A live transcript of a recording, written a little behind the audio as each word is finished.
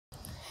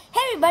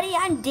everybody,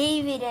 I'm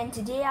David, and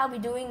today I'll be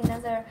doing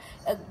another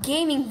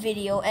gaming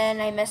video,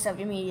 and I messed up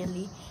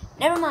immediately.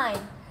 Never mind.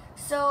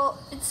 So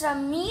it's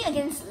me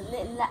against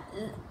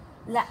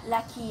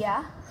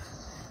Lakia.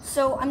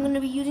 So I'm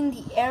gonna be using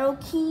the arrow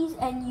keys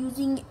and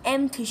using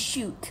M to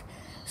shoot.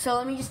 So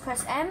let me just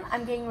press M.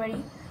 I'm getting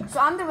ready. So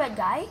I'm the red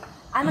guy.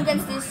 I'm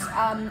against this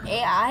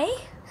AI.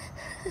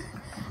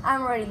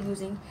 I'm already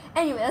losing.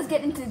 Anyway, let's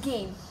get into the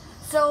game.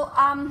 So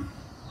I'm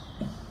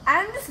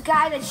this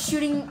guy that's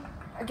shooting,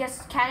 I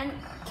guess,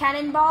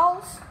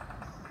 cannonballs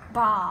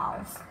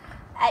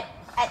at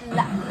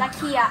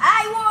Lakia.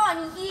 I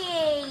won!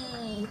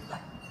 Yay!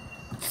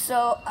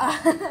 So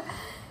I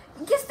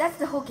guess that's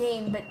the whole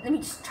game. But let me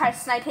just try to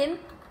snipe him.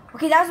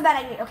 Okay, that was a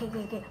bad idea. Okay.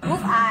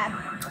 Move.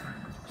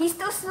 He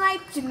still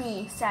sniped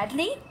me,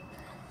 sadly.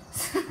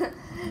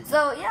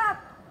 So yeah,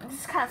 this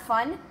is kind of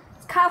fun.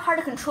 It's kind of hard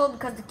to control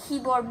because the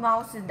keyboard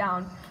mouse is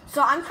down.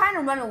 So I'm trying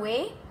to run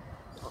away.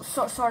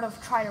 Sort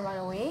of try to run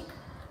away.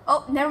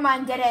 Oh, never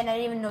mind, dead end. I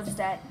didn't even notice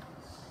that.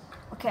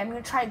 Okay, I'm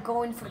gonna try to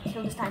go in for the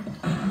kill this time.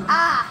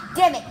 Ah,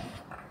 damn it!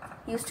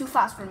 He was too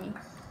fast for me.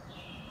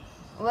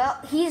 Well,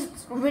 he's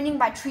winning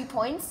by 3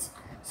 points.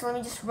 So let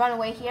me just run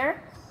away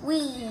here.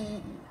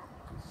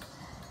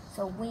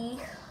 So we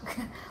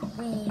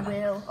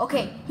will.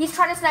 Okay, he's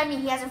trying to snipe me.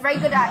 He has a very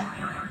good eye.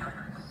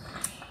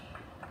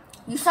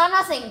 You saw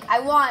nothing. I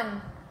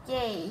won.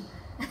 Yay.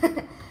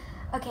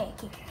 Okay.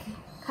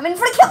 Come in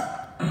for the kill.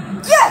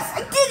 Yes,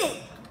 I did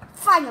it!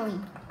 Finally.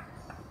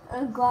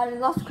 Oh god, I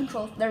lost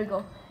control. There we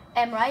go.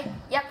 M, right?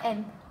 Yep,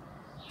 M.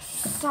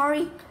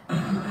 Sorry. I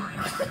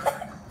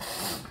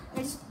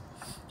just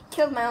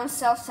killed my own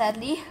self,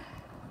 sadly.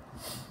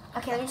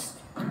 Okay, let me just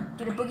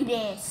do the boogie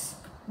dance.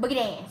 Boogie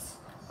dance.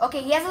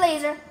 Okay, he has a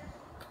laser.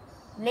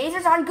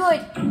 Lasers aren't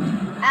good.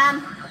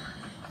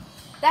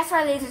 That's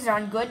why lasers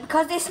aren't good,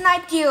 because they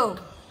sniped you.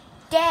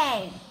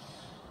 Dang.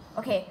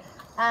 Okay,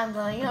 I'm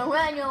going to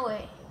run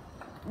away.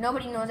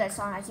 Nobody knows that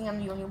song. I think I'm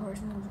the only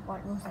person who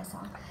knows that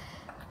song.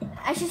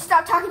 I should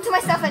stop talking to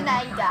myself, and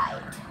I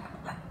died.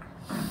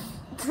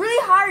 It's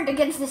really hard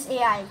against this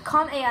AI.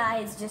 Calm AI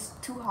is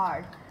just too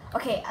hard.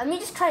 Okay, let me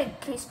just try to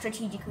play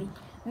strategically.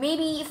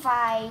 Maybe if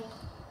I,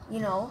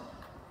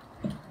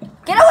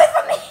 get away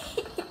from me!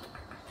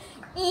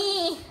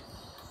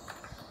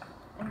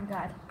 Oh my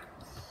god.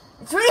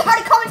 It's really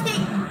hard to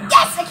commentate.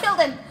 Yes, I killed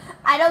him.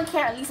 I don't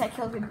care. At least I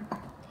killed him.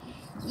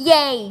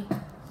 Yay.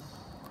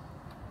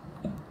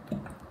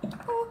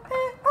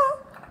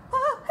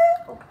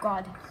 Oh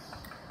god.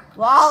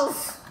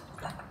 Walls.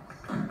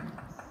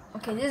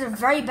 Okay, this is a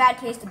very bad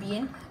place to be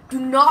in. Do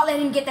not let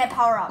him get that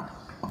power up.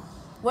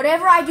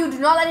 Whatever I do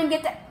not let him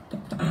get that.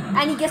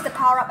 And he gets the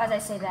power up as I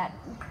say that.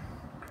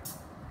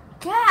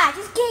 God,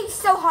 this game's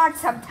so hard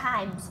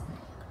sometimes.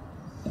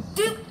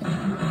 Dude.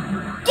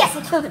 Yes,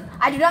 I killed him.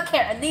 I do not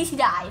care. At least he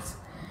dies.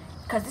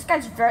 Because this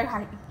guy's very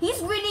hard.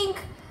 He's winning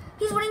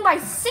by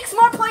 6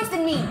 more points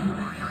than me.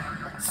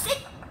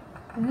 6.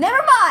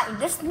 Never mind.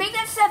 Let's make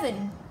that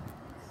 7.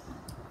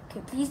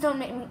 Okay, please don't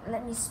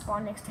let me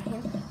spawn next to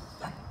him.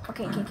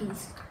 Okay.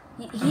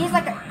 He is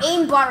like an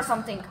aimbot or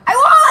something. I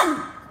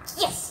won!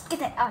 Yes! Get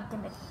that. Oh,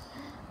 damn it.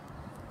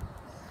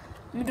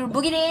 Let me do a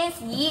boogie dance.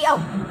 Yeah.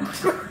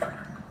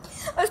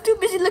 I was too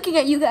busy looking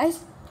at you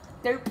guys.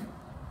 Derp.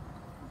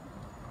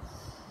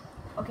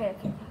 Okay.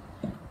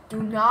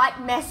 Do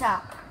not mess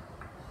up.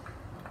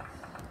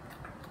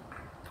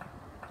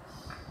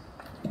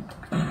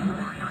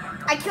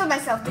 I killed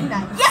myself, didn't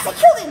I? Yes, I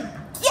killed him!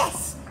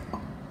 Yes!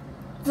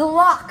 The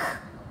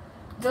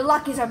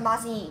luck is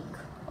amazing.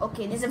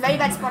 Okay, this is a very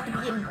bad spot to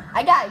be in.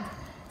 I died.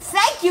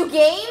 Thank you,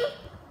 game!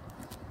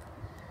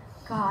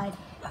 God.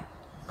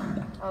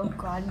 Oh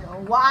god,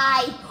 no.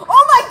 Why?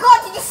 Oh my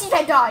god, did you see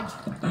that dodge?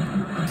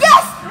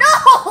 Yes!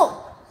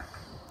 No!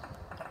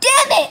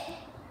 Damn it!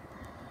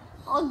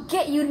 I'll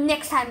get you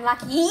next time,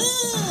 Lucky.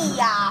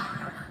 Yeah.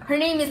 Her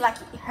name is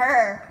Lucky.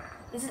 Her.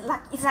 Is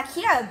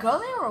Lakia a girl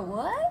name or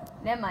what?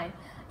 Never mind.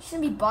 You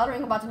shouldn't be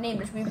bothering about the name.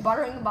 You should be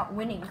bothering about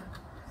winning.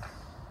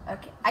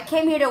 Okay. I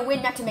came here to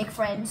win, not to make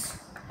friends.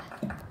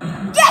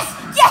 Yes!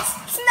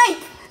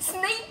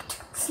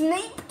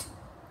 Sniped!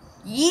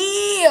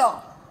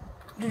 Yeah!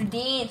 Do the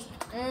dance.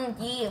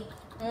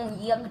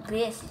 Yeah, I'm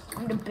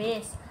the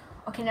best.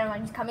 Okay, never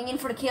mind. He's coming in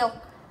for the kill.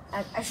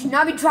 I should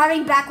not be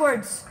driving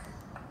backwards.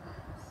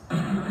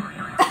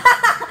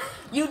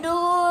 You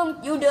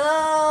dumb.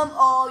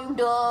 Oh, you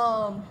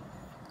dumb.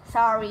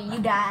 Sorry, you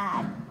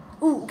died.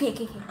 Ooh,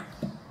 okay.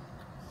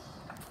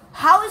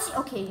 How is he?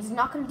 Okay, he's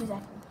not gonna do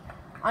that.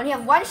 I only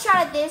have 1 shot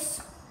at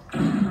this.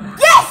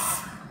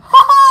 Yes!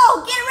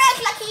 Ho! Get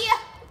wrecked, Lakia!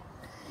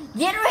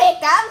 Get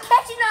wrecked! I'm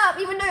catching up,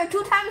 even though you're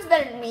 2 times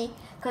better than me.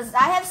 Because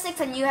I have 6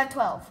 and you have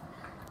 12.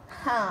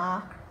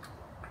 Huh.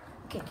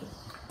 Okay.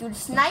 Do the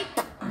snipe.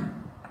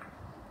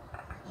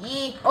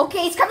 Yeah. Okay,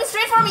 he's coming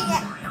straight for me.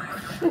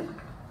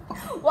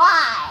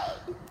 Why?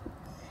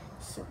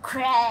 So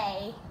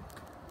cray.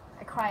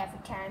 I cry every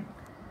time.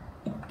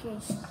 Okay,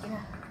 just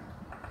gonna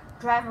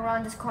drive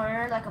around this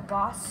corner like a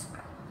boss.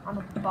 I'm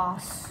a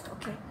boss.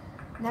 Okay.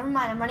 Never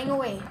mind, I'm running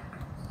away.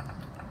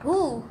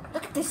 Ooh,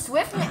 look at at this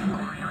swiftness.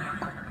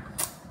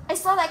 I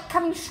saw that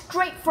coming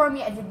straight for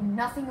me. I did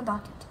nothing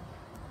about it.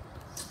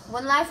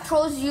 When life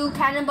throws you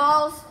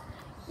cannonballs,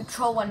 you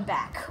throw one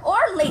back. Or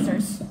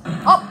lasers.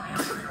 Oh,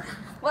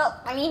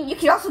 well, I mean, you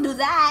can also do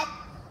that.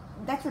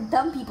 That's what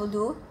dumb people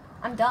do.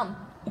 I'm dumb.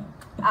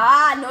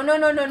 Ah, no.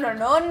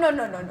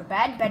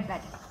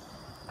 Bad.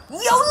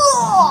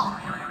 YOLO!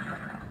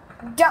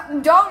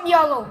 Don't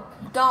YOLO.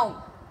 Don't.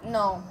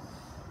 No.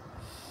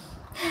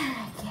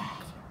 God.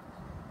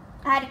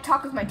 I had to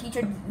talk with my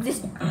teacher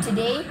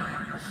today.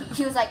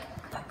 He was like,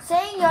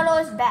 saying YOLO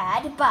is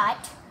bad,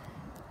 but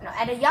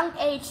at a young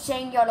age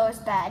saying YOLO is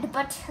bad,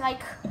 but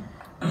like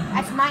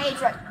at my age,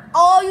 right?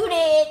 Oh, you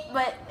did.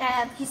 But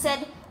he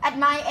said at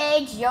my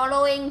age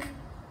YOLOing.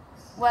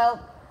 Well,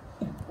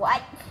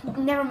 what?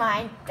 Never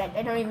mind.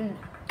 I don't even.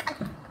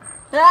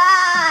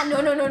 Ah, no.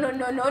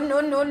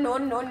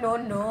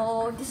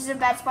 This is a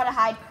bad spot to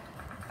hide.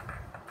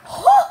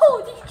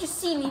 Oh, did you just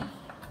see me?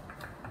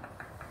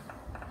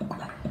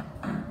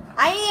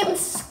 I am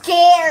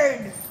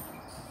scared.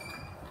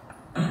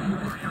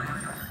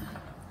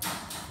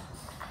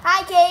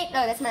 Hi, Kate.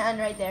 No, that's my aunt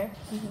right there.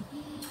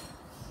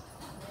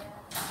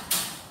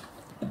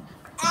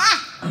 Ah!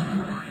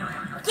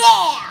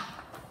 Yeah!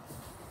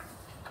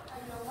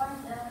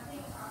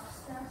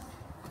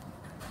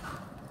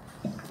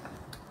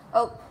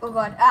 Oh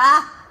God.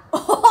 Ah!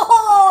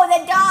 Oh,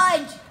 that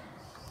dodge!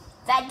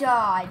 That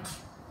dodge.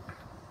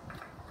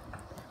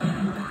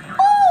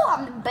 Oh,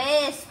 I'm the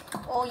best.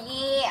 Oh,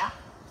 yeah.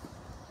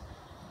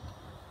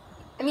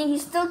 I mean,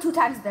 he's still 2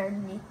 times better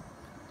than me.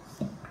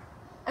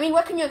 I mean,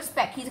 what can you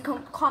expect? He's a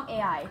comp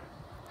AI.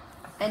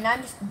 And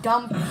I'm just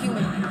dumb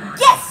human.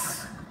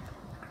 Yes!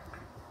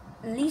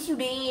 At least you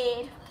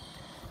did.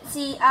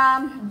 See,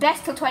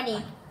 best till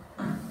 20.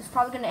 It's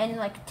probably gonna end in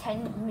like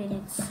 10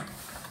 minutes.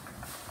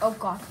 Oh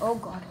God.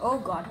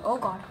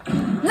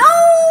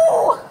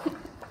 No!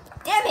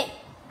 Damn it!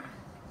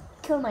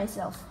 Kill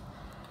myself.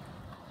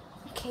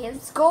 Okay,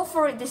 let's go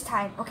for it this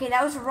time. Okay,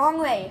 that was the wrong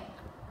way.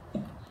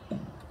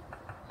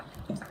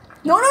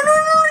 No,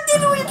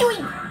 David, what are you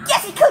doing?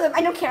 Yes, I killed him.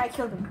 I don't care, I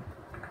killed him.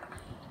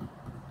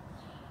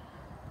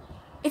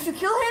 If you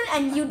kill him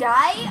and you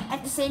die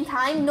at the same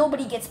time,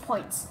 nobody gets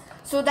points.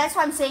 So that's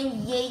why I'm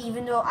saying yay,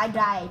 even though I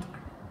died.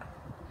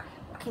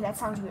 Okay, that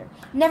sounds weird.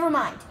 Never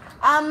mind.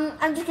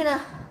 I'm just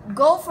gonna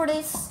go for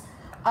this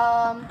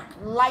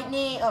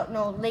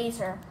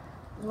laser.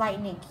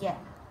 Lightning, yeah.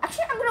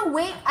 Actually, I'm gonna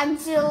wait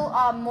until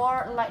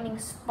more lightning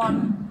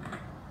spawn.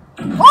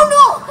 Oh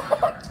no!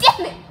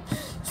 Damn it!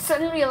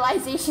 Sudden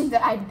realization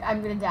that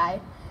I'm gonna die.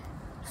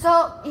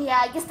 So yeah,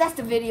 I guess that's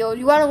the video.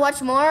 You wanna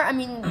watch more? I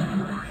mean,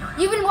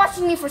 you've been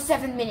watching me for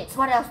 7 minutes.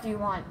 What else do you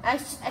want? I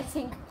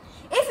think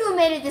if you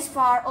made it this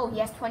far, oh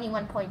yes,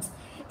 21 points.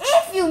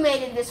 If you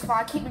made it this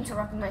far, keep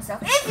interrupting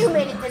myself. If you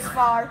made it this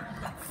far,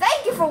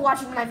 thank you for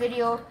watching my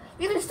video.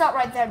 You can stop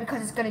right there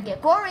because it's gonna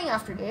get boring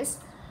after this.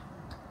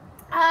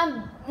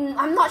 I'm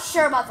not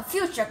sure about the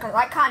future because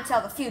I can't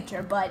tell the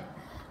future, but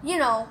you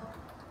know,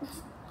 I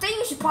think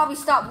you should probably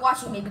stop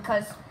watching me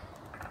because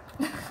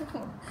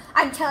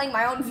I'm telling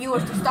my own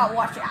viewers to stop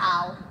watching.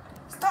 Ow!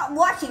 Stop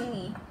watching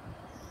me.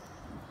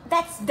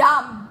 That's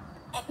dumb.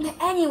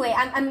 Anyway,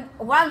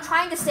 what I'm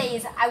trying to say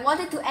is I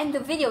wanted to end the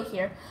video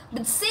here,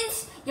 but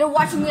since you're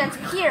watching me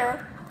until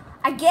here,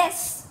 I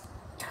guess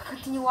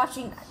continue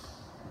watching.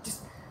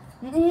 Just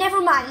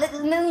never mind.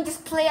 Let me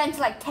just play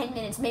until like 10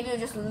 minutes. Maybe I'll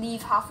just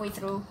leave halfway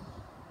through.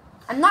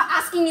 I'm not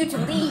asking you to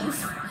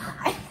leave.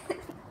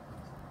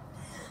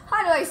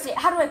 How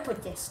do I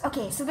put this?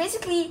 Okay, so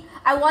basically,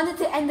 I wanted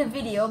to end the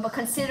video, but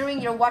considering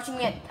you're watching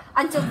it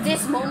until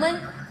this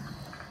moment,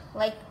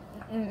 like,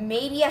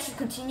 maybe I should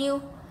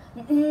continue.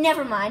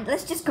 Never mind,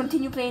 let's just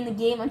continue playing the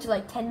game until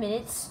like 10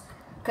 minutes,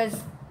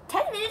 because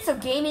 10 minutes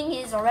of gaming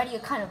is already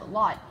kind of a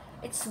lot.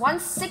 It's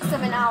 1/6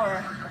 of an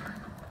hour.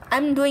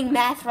 I'm doing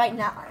math right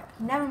now.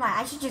 Never mind,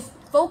 I should just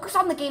focus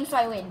on the game so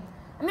I win.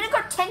 I mean, I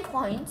got 10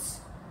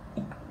 points.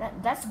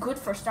 That's good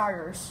for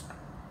starters.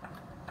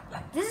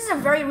 This is a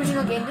very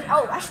original game.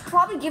 Oh, I should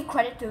probably give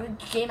credit to the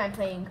game I'm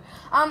playing.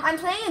 I'm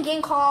playing a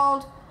game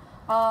called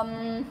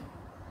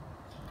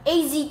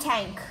AZ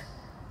Tank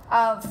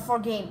for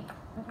game.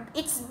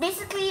 It's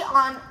basically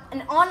on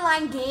an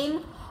online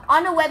game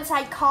on a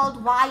website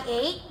called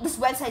Y8. This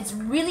website is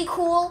really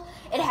cool.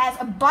 It has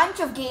a bunch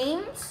of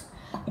games,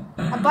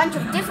 a bunch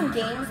of different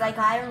games. Like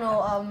I don't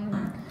know.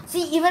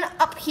 See, even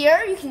up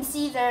here you can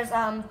see there's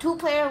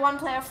 2-player,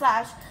 1-player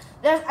Flash.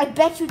 I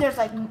bet you there's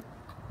like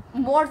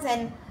more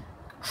than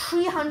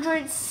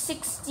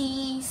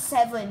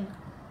 367,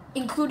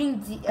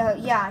 including the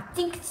yeah, I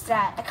think it's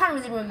that. I can't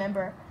really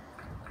remember.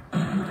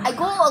 I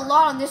go a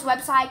lot on this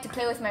website to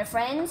play with my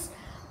friends.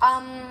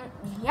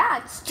 Yeah,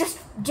 it's just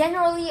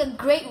generally a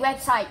great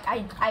website.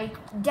 I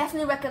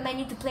definitely recommend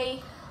you to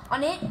play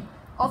on it.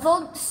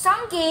 Although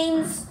some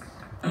games,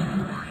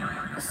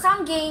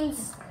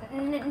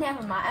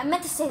 never mind. I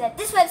meant to say that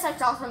this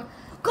website's awesome.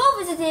 Go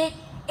visit it.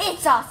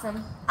 It's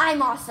awesome.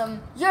 I'm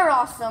awesome. You're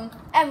awesome.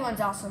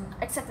 Everyone's awesome.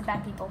 Except the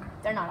bad people.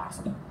 They're not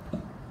awesome.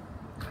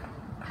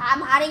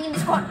 I'm hiding in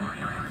this corner.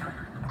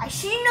 I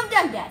shouldn't have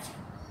done that.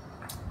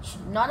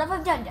 Should not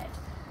have done that.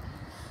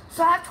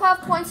 So I have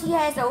 12 points. He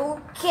has.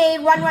 Okay,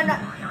 run.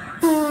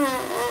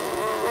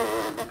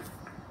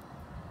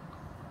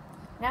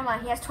 Never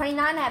mind. He has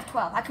 29. I have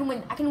 12. I can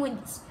win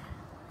this.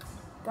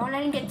 Don't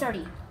let him get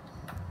 30.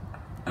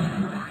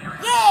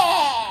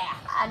 Yeah!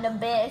 I'm the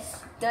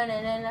best.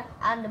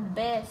 I'm the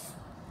best.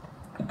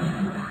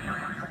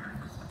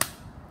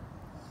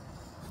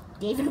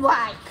 David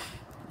White.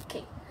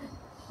 Okay.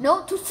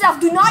 Note to self: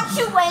 do not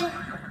shoot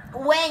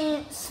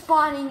when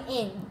spawning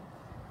in.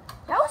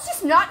 That was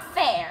just not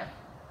fair.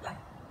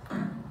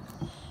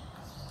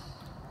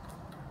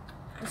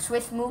 The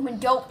swift movement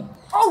don't.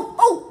 Oh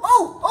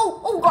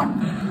God!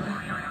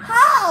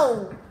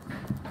 How?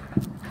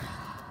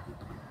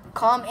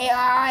 Calm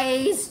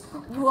AIs.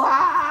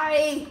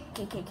 Why?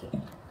 Okay.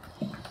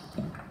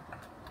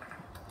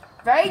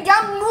 Very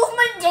dumb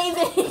movement,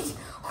 David.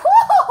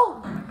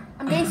 Woo!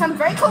 I'm getting some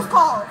very close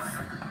calls.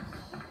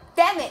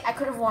 Damn it! I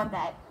could have won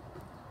that.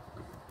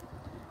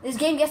 This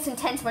game gets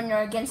intense when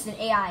you're against an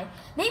AI.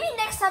 Maybe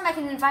next time I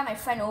can invite my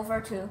friend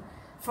over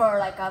for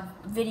like a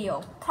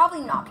video.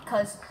 Probably not,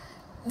 because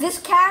this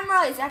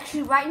camera is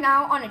actually right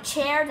now on a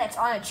chair that's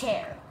on a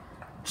chair.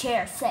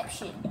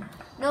 Chairception.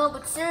 No,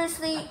 but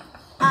seriously,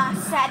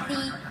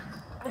 sadly,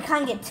 we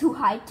can't get too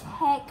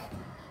high-tech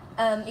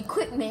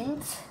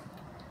equipment.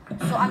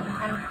 So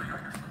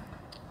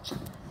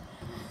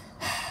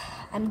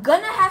I'm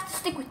gonna have to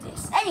stick with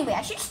this. Anyway,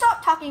 I should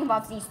stop talking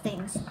about these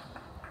things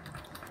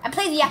and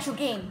play the actual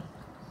game.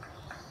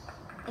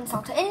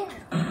 Insult to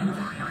injury.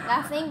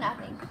 Nothing.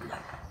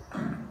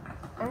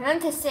 I'm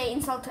going to say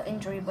insult to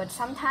injury, but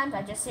sometimes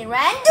I just say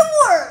random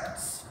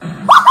words.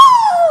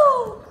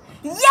 Woohoo!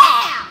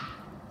 Yeah!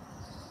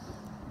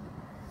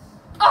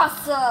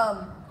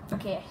 Awesome!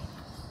 Okay,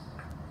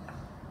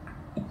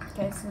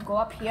 let's go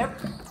up here.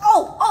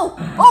 Oh,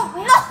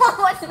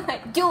 no! What am I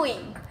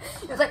doing?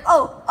 It was like,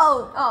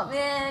 oh,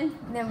 man.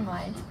 Never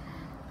mind.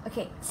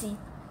 Okay, see.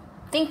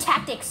 Think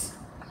tactics.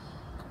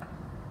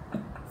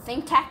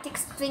 Think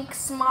tactics, think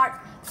smart,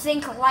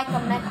 think like a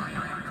man.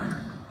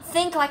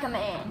 Think like a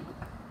man.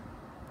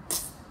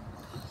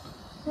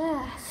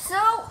 So,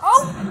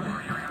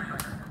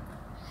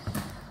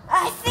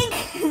 I think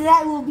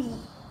that will be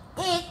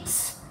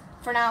it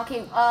for now.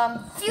 Okay,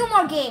 few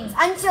more games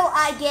until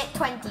I get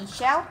 20.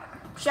 Shall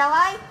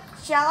I?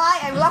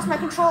 I lost my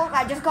control.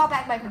 I just got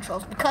back my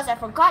controls because I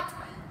forgot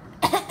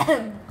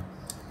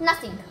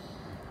nothing.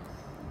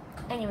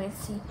 Anyways,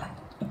 see.